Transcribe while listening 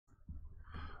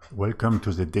Welcome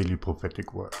to the Daily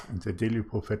Prophetic Word. And the Daily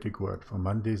Prophetic Word for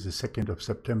Monday, the 2nd of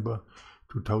September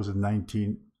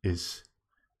 2019 is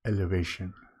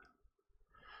elevation.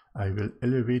 I will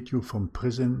elevate you from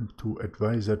prison to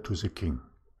advisor to the king.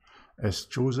 As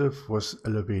Joseph was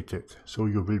elevated, so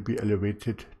you will be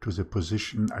elevated to the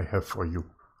position I have for you.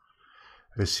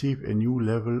 Receive a new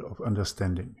level of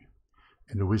understanding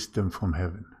and wisdom from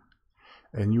heaven.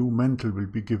 A new mantle will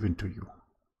be given to you,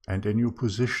 and a new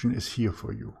position is here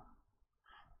for you.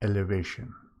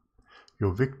 Elevation.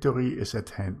 Your victory is at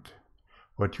hand.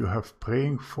 What you have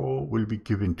praying for will be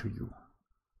given to you,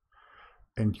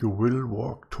 and you will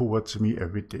walk towards me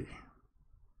every day.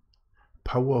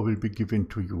 Power will be given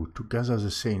to you to gather the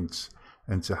saints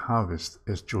and the harvest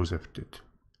as Joseph did.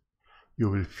 You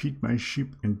will feed my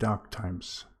sheep in dark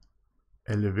times.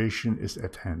 Elevation is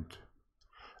at hand.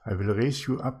 I will raise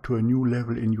you up to a new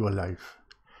level in your life,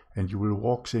 and you will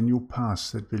walk the new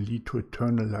paths that will lead to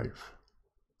eternal life.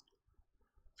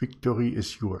 Victory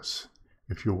is yours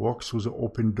if you walk through the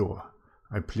open door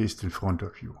I placed in front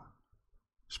of you.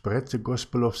 Spread the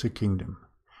gospel of the kingdom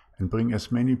and bring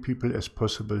as many people as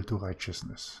possible to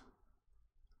righteousness.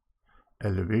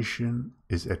 Elevation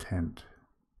is at hand.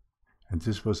 And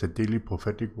this was a daily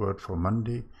prophetic word for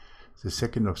Monday, the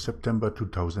 2nd of September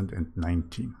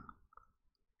 2019.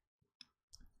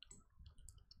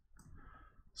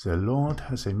 The Lord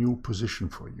has a new position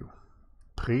for you.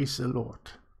 Praise the Lord.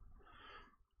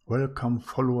 Welcome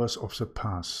followers of the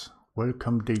path.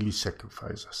 Welcome daily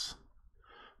sacrificers.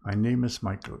 My name is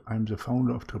Michael. I am the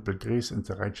founder of Triple Grace and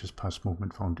the Righteous Path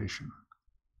Movement Foundation.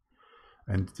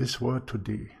 And this word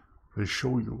today will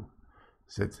show you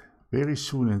that very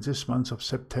soon in this month of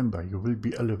September you will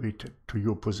be elevated to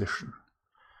your position.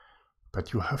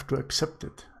 But you have to accept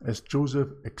it, as Joseph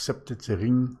accepted the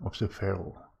ring of the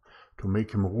Pharaoh to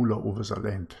make him ruler over the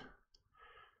land.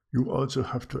 You also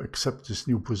have to accept this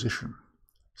new position.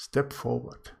 Step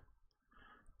forward.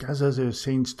 Gather the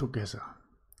saints together.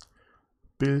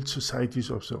 Build societies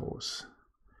of the rose.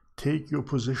 Take your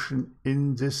position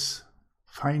in this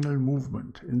final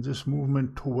movement, in this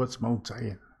movement towards Mount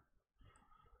Zion.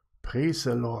 Praise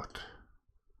the Lord.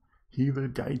 He will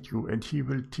guide you and He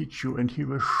will teach you and He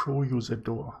will show you the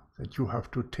door that you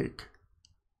have to take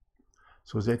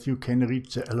so that you can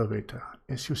reach the elevator.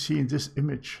 As you see in this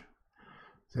image,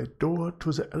 the door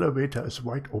to the elevator is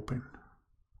wide open.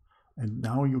 And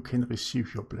now you can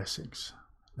receive your blessings.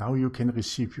 Now you can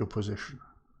receive your position.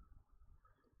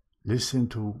 Listen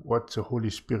to what the Holy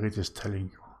Spirit is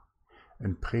telling you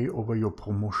and pray over your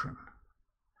promotion.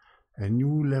 A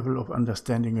new level of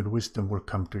understanding and wisdom will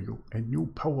come to you. A new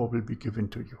power will be given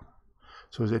to you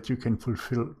so that you can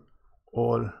fulfill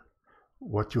all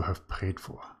what you have prayed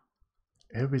for.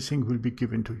 Everything will be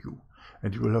given to you,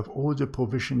 and you will have all the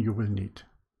provision you will need.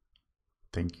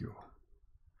 Thank you.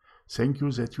 Thank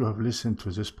you that you have listened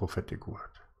to this prophetic word.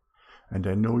 And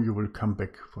I know you will come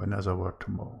back for another word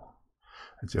tomorrow.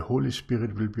 And the Holy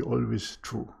Spirit will be always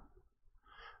true.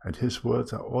 And His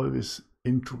words are always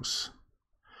in truth.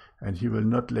 And He will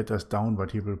not let us down,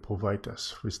 but He will provide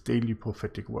us with daily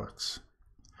prophetic words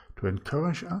to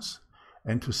encourage us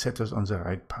and to set us on the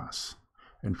right path.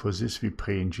 And for this we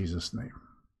pray in Jesus' name.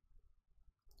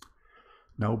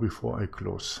 Now, before I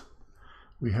close,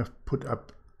 we have put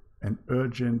up an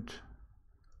urgent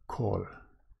call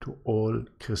to all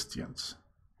Christians.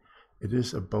 It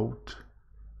is about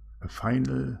a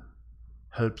final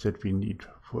help that we need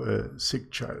for a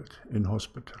sick child in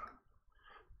hospital.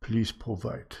 Please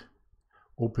provide.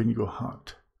 Open your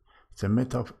heart. It's a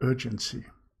matter of urgency.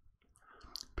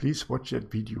 Please watch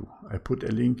that video. I put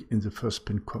a link in the first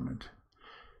pinned comment.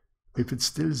 If it's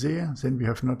still there, then we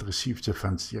have not received the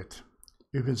funds yet.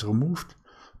 If it's removed,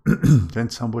 then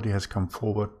somebody has come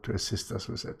forward to assist us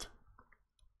with it.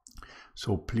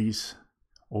 So please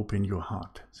open your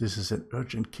heart. This is an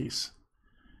urgent case.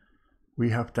 We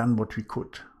have done what we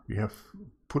could. We have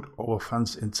put our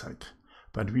funds inside,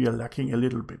 but we are lacking a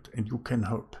little bit, and you can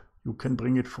help. You can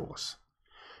bring it forth.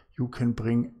 You can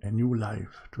bring a new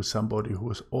life to somebody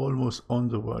who is almost on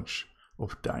the verge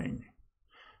of dying.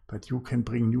 But you can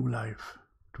bring new life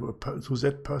to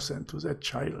that person, to that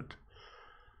child.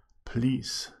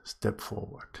 Please step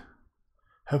forward.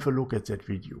 Have a look at that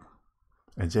video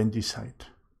and then decide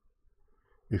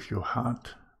if your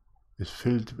heart is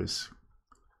filled with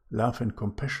love and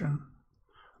compassion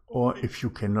or if you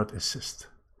cannot assist.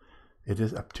 It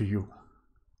is up to you.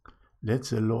 Let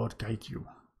the Lord guide you.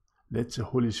 Let the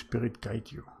Holy Spirit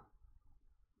guide you.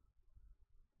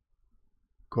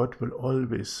 God will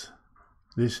always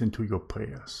listen to your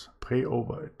prayers. Pray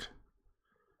over it.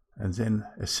 and then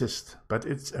assist. But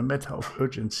it's a matter of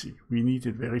urgency. We need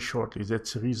it very shortly.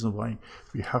 That's the reason why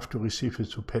we have to receive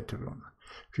it to Patreon.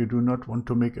 If you do not want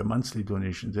to make a monthly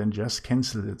donation, then just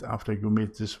cancel it after you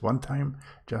made this one time.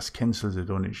 Just cancel the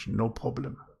donation, no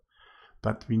problem.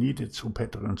 But we need it through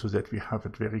Patreon so that we have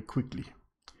it very quickly,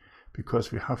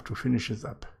 because we have to finish it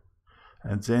up.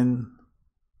 And then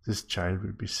this child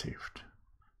will be saved.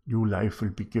 New life will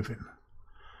be given.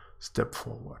 Step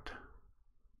forward.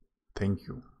 Thank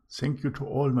you. Thank you to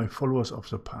all my followers of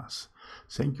the path.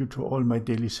 Thank you to all my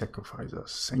daily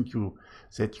sacrificers. Thank you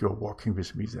that you're walking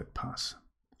with me that path.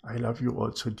 I love you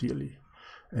all so dearly,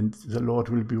 and the Lord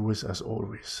will be with us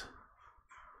always.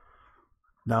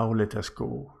 Now let us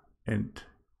go and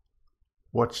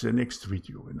watch the next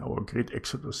video in our Great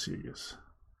Exodus series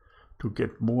to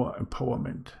get more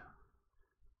empowerment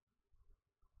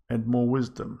and more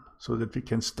wisdom so that we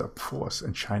can step forth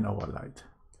and shine our light.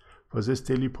 For this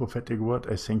daily prophetic word,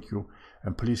 I thank you,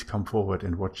 and please come forward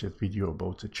and watch that video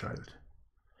about the child.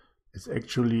 It's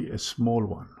actually a small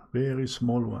one, very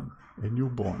small one, a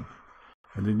newborn,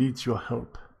 and it needs your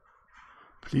help.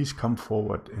 Please come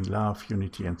forward in love,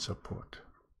 unity, and support.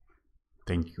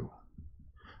 Thank you.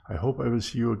 I hope I will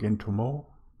see you again tomorrow.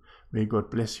 May God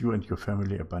bless you and your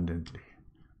family abundantly.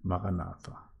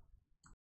 Maranatha.